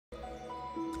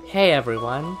Hey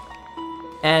everyone,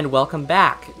 and welcome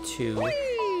back to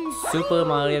Super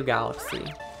Mario Galaxy.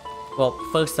 Well,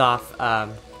 first off, I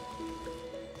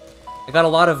got a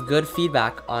lot of good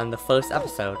feedback on the first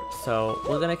episode, so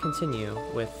we're gonna continue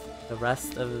with the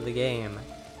rest of the game.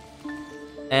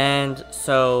 And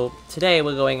so, today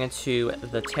we're going into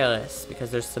the terrace,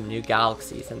 because there's some new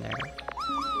galaxies in there.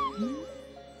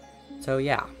 So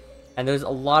yeah, and there's a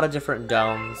lot of different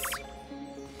domes.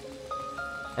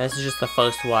 And this is just the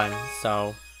first one,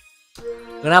 so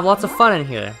we're gonna have lots of fun in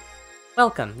here.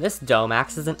 Welcome! This dome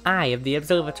acts as an eye of the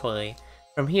observatory.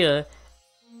 From here,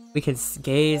 we can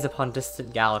gaze upon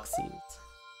distant galaxies.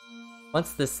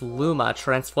 Once this Luma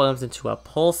transforms into a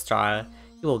pole star,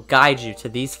 it will guide you to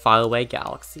these faraway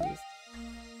galaxies.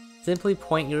 Simply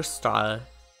point your star,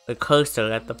 the cursor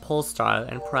at the pole star,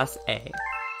 and press A.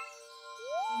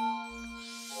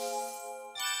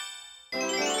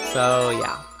 So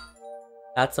yeah.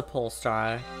 That's a pole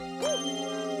star.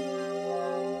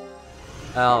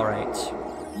 Alright.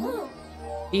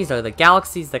 These are the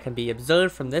galaxies that can be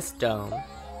observed from this dome.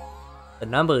 The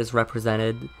numbers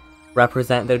represent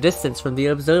their distance from the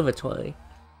observatory.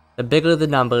 The bigger the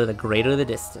number, the greater the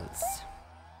distance.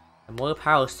 The more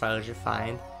power stars you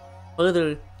find, the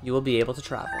further you will be able to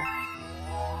travel.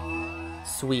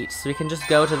 Sweet, so we can just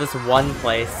go to this one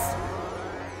place.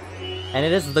 And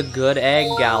it is the Good Egg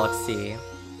Galaxy.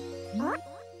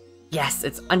 Yes,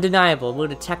 it's undeniable. We're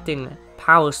detecting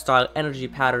power star energy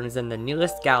patterns in the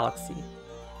nearest galaxy.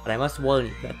 But I must warn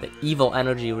you that the evil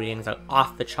energy readings are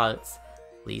off the charts.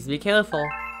 Please be careful.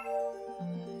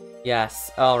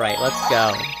 Yes, alright, let's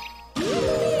go.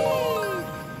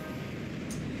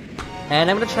 And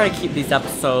I'm gonna try to keep these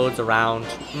episodes around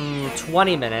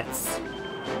 20 minutes.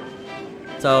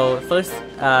 So, first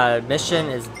mission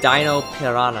is Dino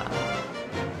Piranha.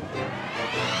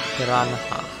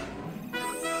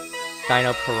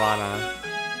 Dino Piranha.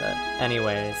 But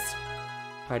anyways,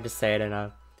 tried to say it in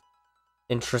a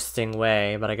interesting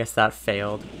way, but I guess that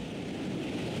failed.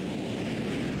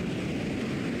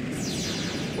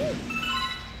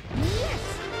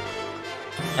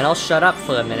 And I'll shut up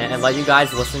for a minute and let you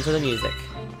guys listen to the music.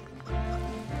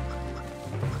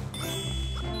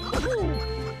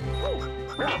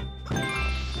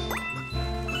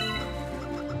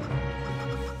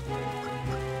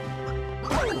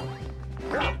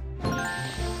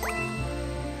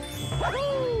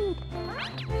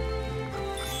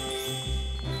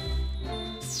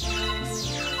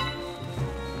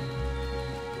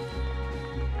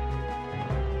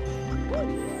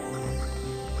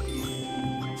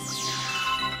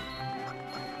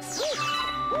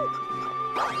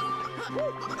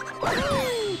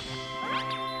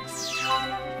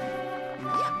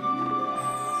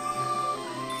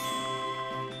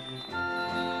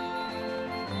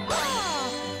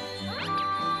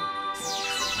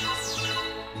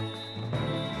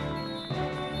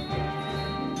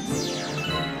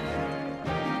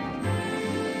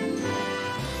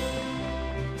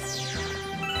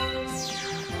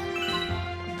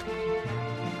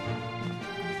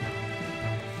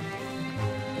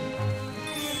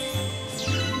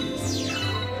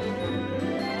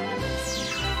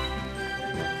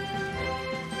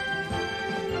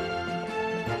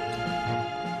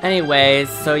 Anyways,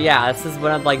 so yeah, this is one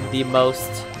of like the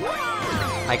most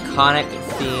iconic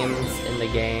themes in the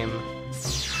game.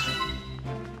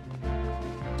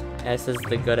 And this is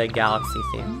the Good Egg Galaxy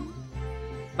theme.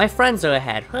 My friends are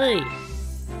ahead, hurry!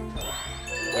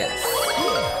 Yes.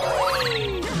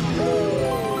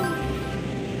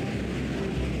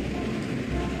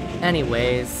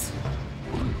 Anyways,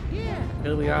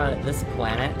 here we are at this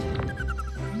planet.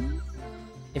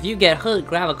 If you get hurt,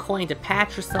 grab a coin to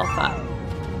patch yourself up.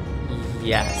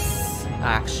 Yes,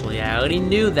 actually, I already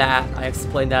knew that. I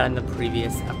explained that in the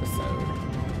previous episode.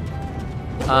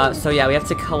 So yeah, we have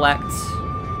to collect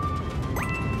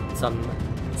some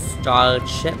star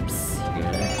chips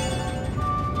here.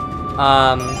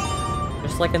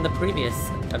 Just like in the previous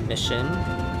mission.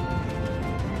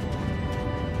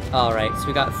 Alright, so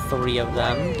we got 3 of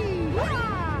them.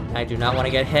 I do not want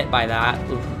to get hit by that.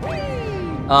 Oof.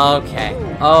 Okay.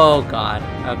 Oh god.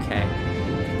 Okay.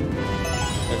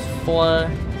 4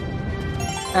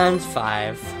 and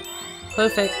 5.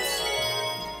 Perfect.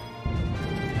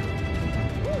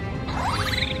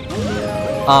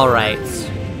 Alright.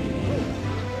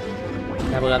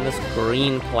 Now we're on this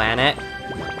green planet.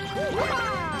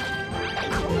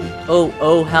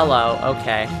 Oh, hello.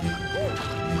 Okay.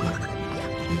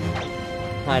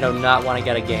 I do not want to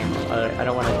get a game. I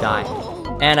don't want to die.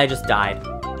 And I just died.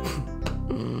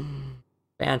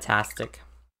 Fantastic.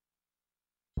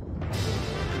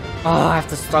 Oh, I have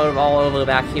to start all over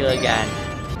back here again.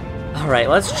 Alright,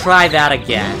 let's try that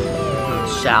again.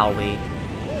 Shall we?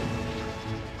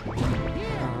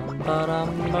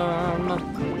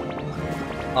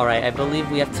 Alright, I believe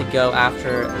we have to go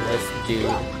after this dude.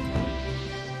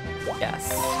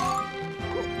 Yes.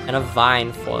 And a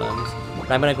vine formed.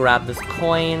 But I'm gonna grab this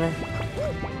coin.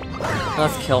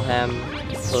 Let's kill him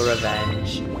for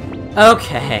revenge.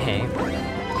 Okay.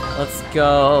 Let's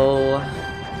go.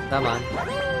 Come on.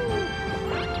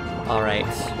 Alright.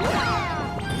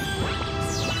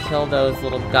 Kill those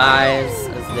little guys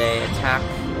as they attack.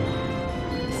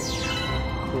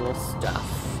 Cool stuff.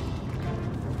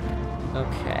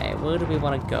 Okay, where do we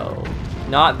want to go?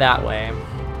 Not that way.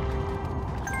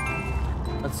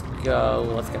 Let's go.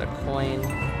 Let's get a coin.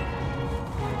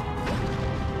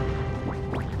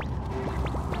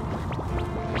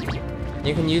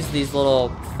 You can use these little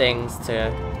things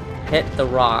to hit the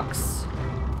rocks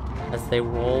as they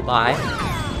roll by.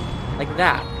 Like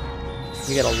that.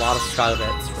 You get a lot of star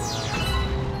bits from that.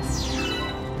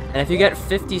 And if you get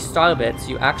 50 star bits,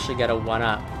 you actually get a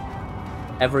 1-up.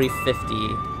 Every 50.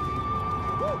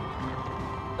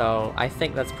 So, I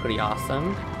think that's pretty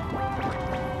awesome.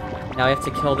 Now we have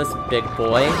to kill this big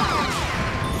boy.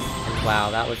 And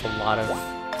wow, that was a lot of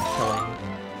killing.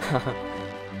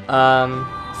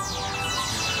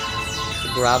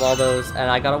 Grab all those, and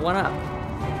I got a 1-up.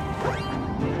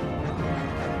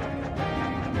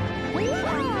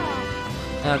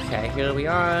 Okay, here we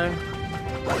are.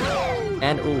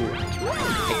 And ooh,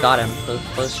 I got him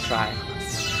first try.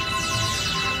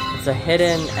 It's a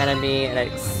hidden enemy and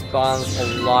it spawns a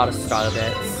lot of star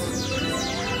bits.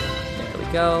 There we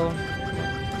go.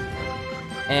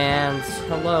 And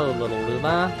hello, little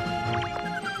Luma.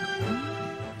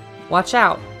 Watch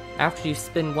out! After you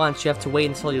spin once, you have to wait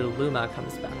until your Luma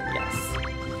comes back. Yes.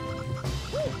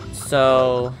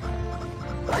 So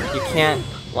you can't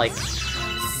like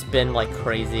spin like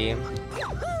crazy.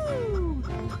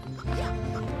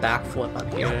 Backflip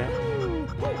up here.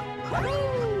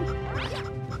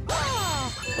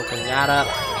 Open that up.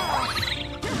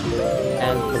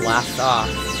 And blast off.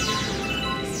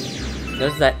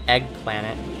 There's that egg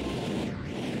planet.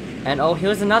 And oh,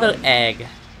 here's another egg.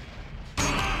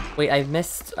 Wait, I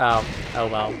missed... oh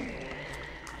well.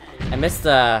 I missed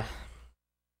the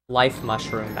life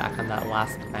mushroom back on that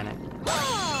last planet.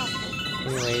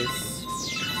 Anyways.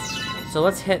 So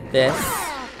let's hit this.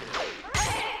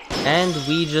 And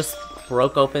we just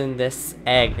broke open this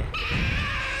egg.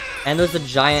 And there's a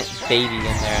giant baby in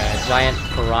there. A giant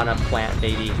piranha plant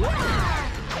baby.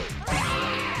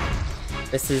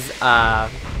 This is,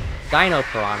 Dino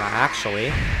Piranha,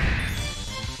 actually.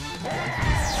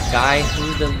 Guy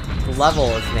who the level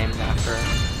is named after.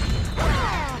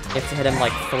 You have to hit him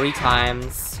like 3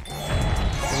 times.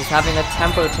 And he's having a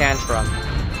temper tantrum.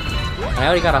 And I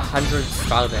already got 100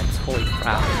 star bits. Holy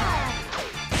crap.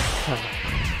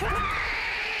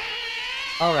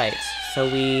 Alright, so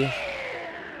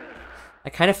I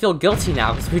kind of feel guilty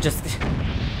now because we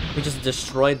just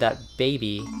destroyed that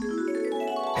baby.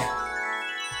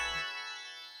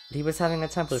 He was having a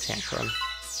temper tantrum.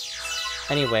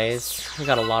 Anyways, we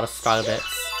got a lot of star bits.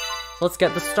 So let's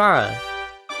get the star.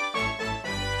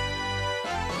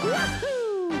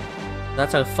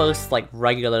 That's our first, like,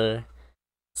 regular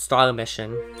star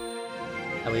mission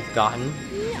that we've gotten.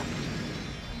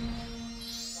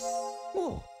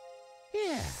 Oh,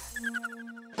 yeah.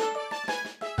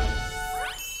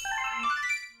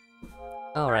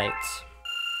 Alright.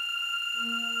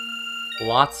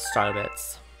 Lots of star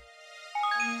bits.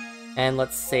 And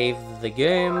let's save the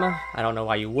game. I don't know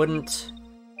why you wouldn't.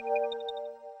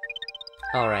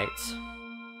 Alright.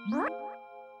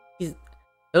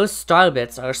 Those star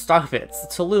bits are star bits.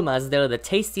 To Luma, as they're the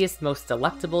tastiest, most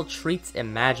delectable treats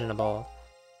imaginable.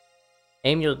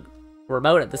 Aim your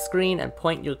remote at the screen and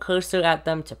point your cursor at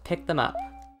them to pick them up.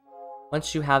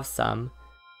 Once you have some,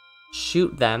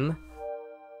 shoot them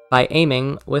by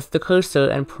aiming with the cursor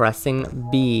and pressing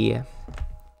B.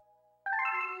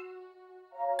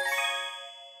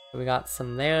 We got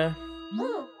some there.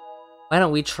 Why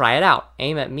don't we try it out?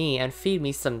 Aim at me and feed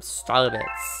me some star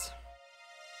bits.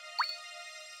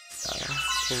 So,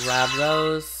 grab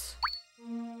those.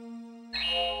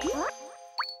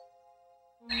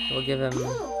 We'll give him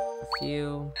a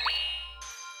few.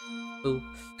 Ooh.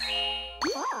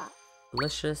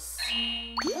 Delicious.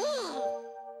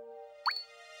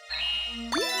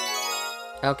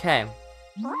 Okay.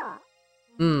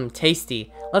 Mmm,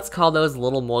 tasty. Let's call those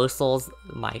little morsels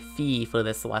my fee for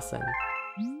this lesson.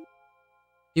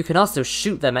 You can also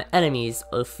shoot them at enemies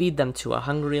or feed them to a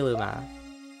hungry Luma.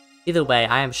 Either way,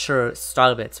 I am sure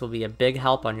Starbits will be a big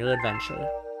help on your adventure.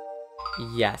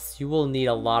 Yes, you will need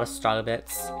a lot of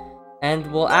Starbits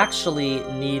And we'll actually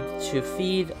need to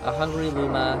feed a hungry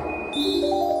Luma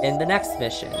in the next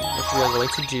mission, which we are going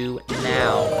to do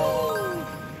now.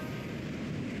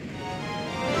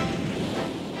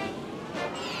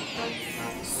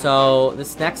 So,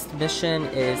 this next mission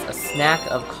is a snack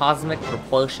of cosmic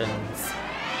proportions.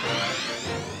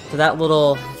 So that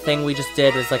little thing we just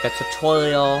did was like a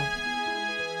tutorial.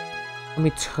 Let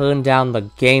me turn down the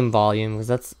game volume, because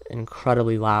that's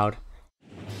incredibly loud.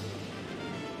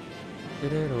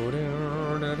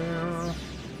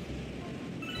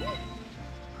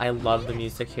 I love the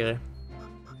music here.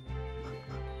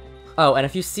 Oh, and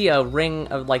if you see a ring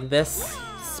of like this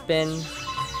spin,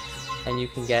 and you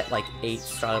can get like 8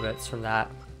 Starbits from that.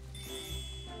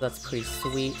 That's pretty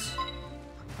sweet.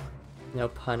 No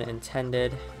pun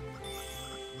intended.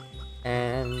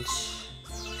 And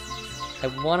I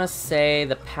want to say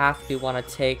the path we want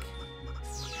to take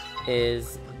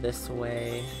is this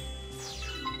way.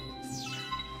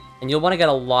 And you'll want to get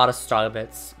a lot of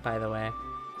Starbits, by the way.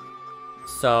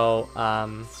 So,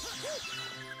 try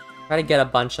to get a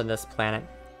bunch on this planet.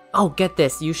 Oh, get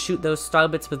this! You shoot those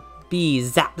Starbits with B.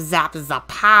 Zap, zap, zap,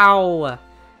 pow!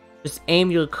 Just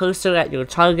aim your cursor at your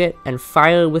target and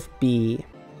fire with B.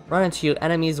 Run into your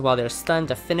enemies while they're stunned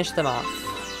to finish them off.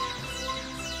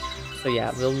 So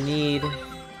yeah, we'll need a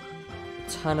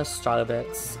ton of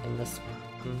Starbits in this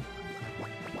one.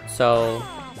 So,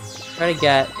 try to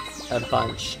get a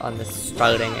bunch on this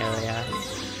starting area.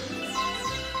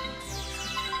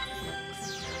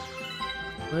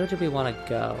 Where do we want to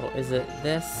go? Is it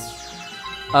this?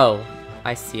 Oh,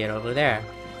 I see it over there.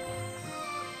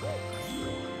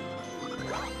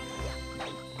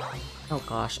 Oh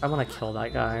gosh, I want to kill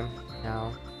that guy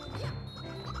now.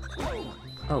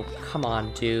 Oh, come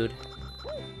on, dude.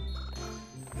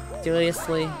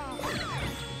 Seriously?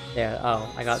 There, oh,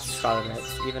 I got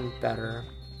Starbits. Even better.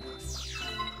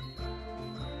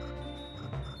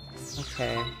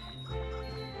 Okay.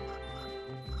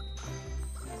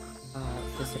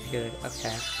 Disappeared.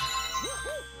 Okay.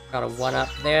 Got a 1-up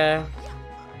there.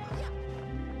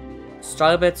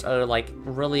 Starbits are like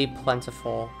really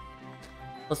plentiful.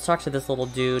 Let's talk to this little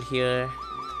dude here.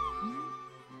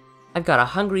 I've got a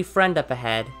hungry friend up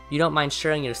ahead. You don't mind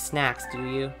sharing your snacks, do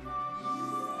you?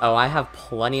 Oh, I have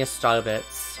plenty of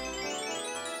Starbits.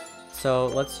 So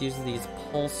let's use these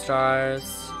Pole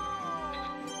Stars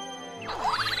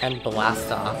and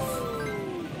blast off.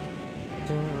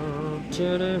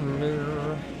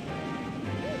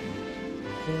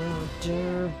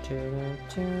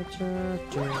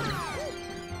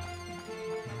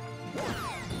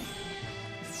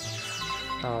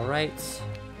 Alright.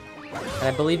 And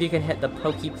I believe you can hit the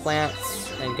Poke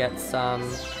Plants and get some...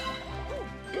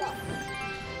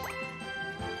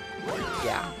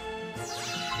 Yeah.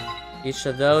 Each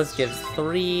of those gives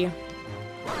 3.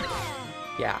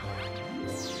 Yeah.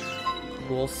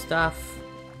 Cool stuff.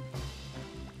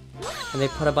 And they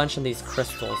put a bunch of these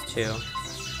crystals too.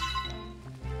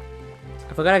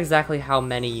 I forgot exactly how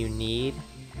many you need.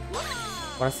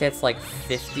 I want to say it's like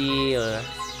 50 or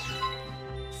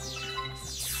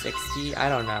 60. I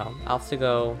don't know. I'll have to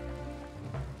go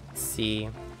see.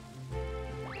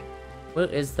 Where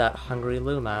is that hungry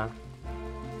Luma?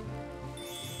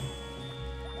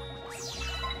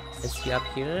 Is he up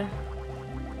here?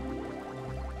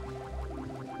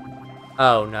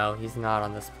 Oh no, he's not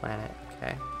on this planet.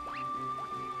 Okay.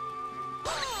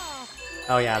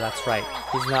 Oh yeah, that's right.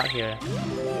 He's not here.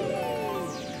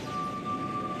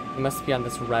 He must be on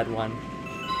this red one.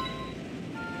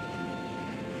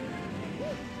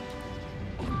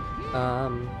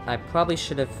 I probably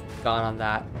should have gone on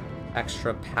that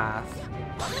extra path.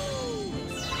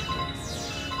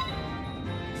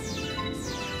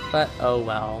 But oh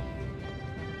well.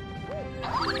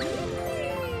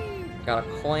 Got a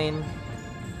coin.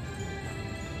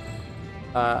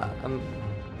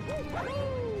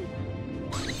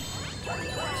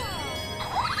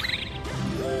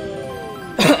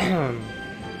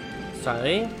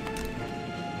 Sorry.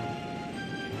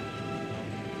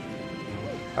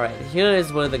 Alright, here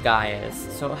is where the guy is.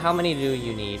 So how many do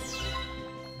you need?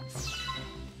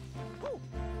 I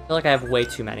feel like I have way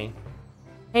too many.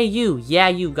 Hey you, yeah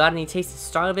you, got any tasty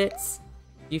Starbits?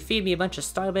 You feed me a bunch of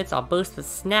Starbits, I'll burst with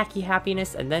snacky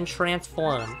happiness and then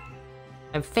transform.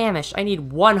 I'm famished, I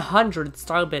need 100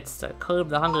 Starbits to curb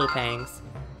the hunger pangs.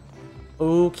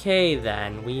 Okay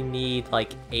then, we need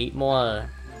like 8 more.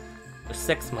 Or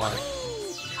 6 more.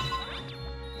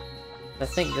 I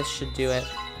think this should do it.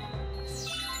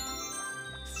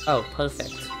 Oh,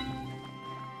 perfect.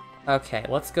 Okay,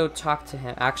 let's go talk to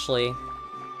him. Actually,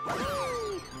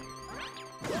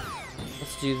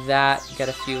 let's do that, get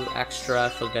a few extra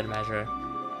for good measure.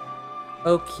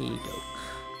 Okie doke.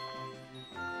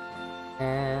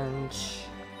 And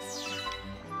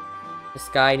this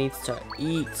guy needs to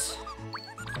eat.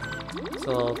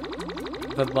 So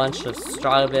give a bunch of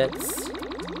straw bits.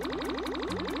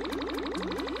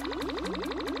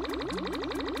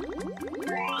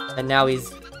 And now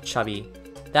he's chubby.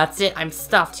 That's it, I'm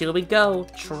stuffed. Here we go.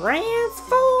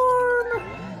 Transform!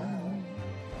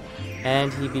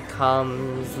 And he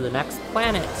becomes the next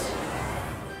planet.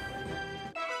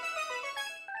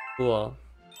 Cool.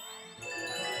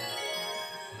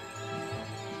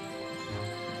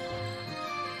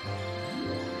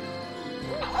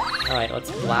 Alright,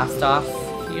 let's blast off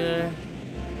here.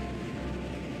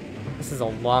 This is a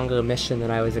longer mission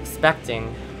than I was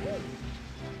expecting.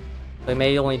 We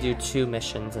may only do 2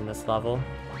 missions in this level,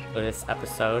 or this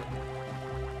episode.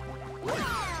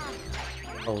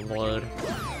 Oh lord.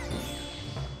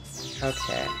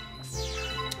 Okay.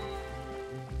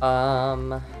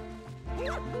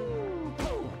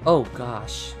 Oh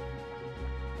gosh.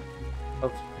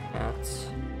 Okay, that's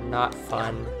not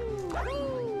fun.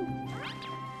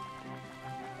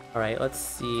 Alright, let's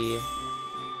see.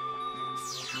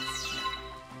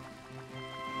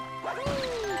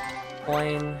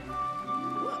 Coin.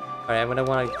 Alright, I'm gonna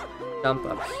want to jump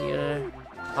up here.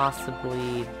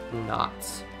 Possibly not.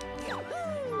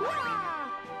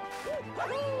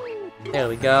 There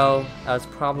we go. That was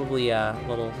probably a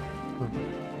little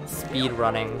speed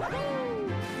running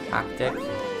tactic.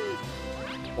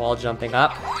 Wall jumping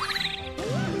up.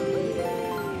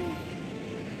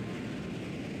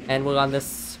 And we're on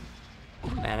this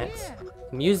planet.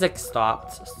 Music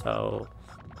stopped, so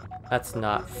that's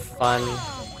not fun.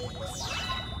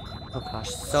 Oh gosh,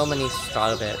 so many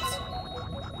star bits.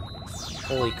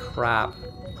 Holy crap.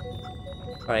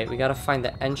 Alright, we gotta find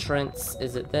the entrance.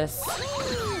 Is it this?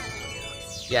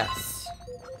 Yes.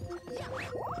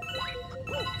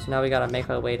 So now we gotta make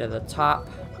our way to the top.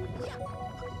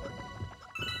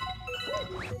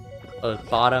 Or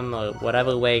bottom, or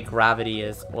whatever way gravity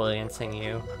is orienting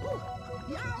you.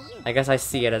 I guess I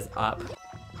see it as up.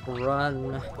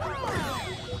 Run.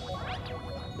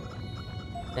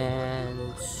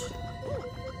 And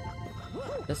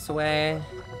this way.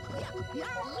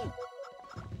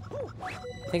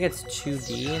 I think it's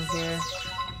 2D in here.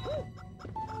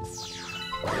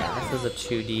 Yeah, this is a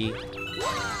 2D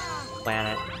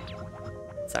planet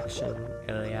section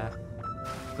area.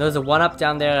 There's a 1-up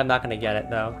down there, I'm not gonna get it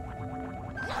though.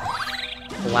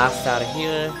 Blast out of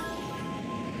here.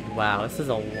 Wow, this is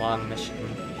a long mission.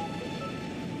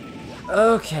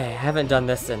 Okay, I haven't done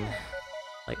this in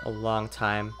like a long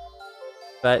time.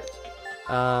 But,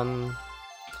 I'm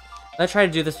gonna try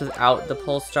to do this without the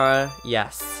pole star.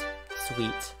 Yes.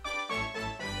 Sweet.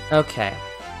 Okay.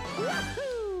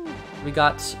 We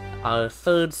got our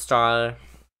 3rd star.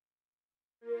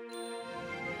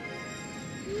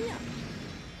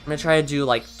 I'm gonna try to do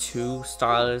like 2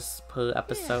 stars per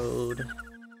episode,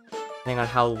 depending on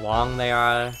how long they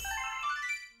are.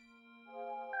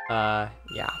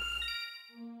 Yeah.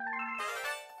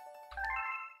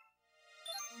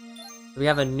 We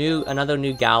have another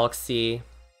new galaxy,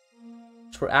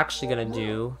 which we're actually gonna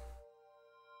do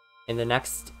in the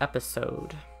next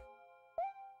episode.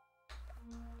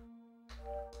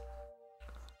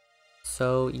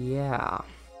 So yeah.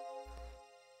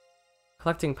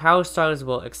 Collecting power stars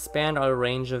will expand our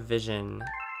range of vision.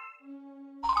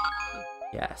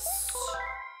 Yes.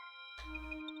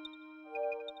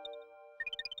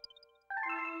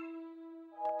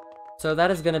 So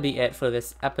that is gonna be it for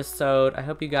this episode. I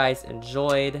hope you guys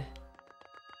enjoyed.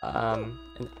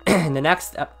 In the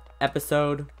next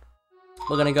episode,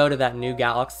 we're gonna go to that new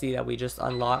galaxy that we just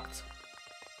unlocked.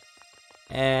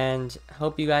 And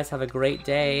hope you guys have a great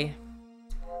day.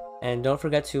 And don't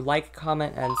forget to like,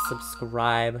 comment, and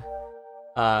subscribe.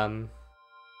 So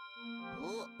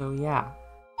yeah.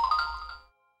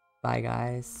 Bye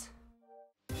guys.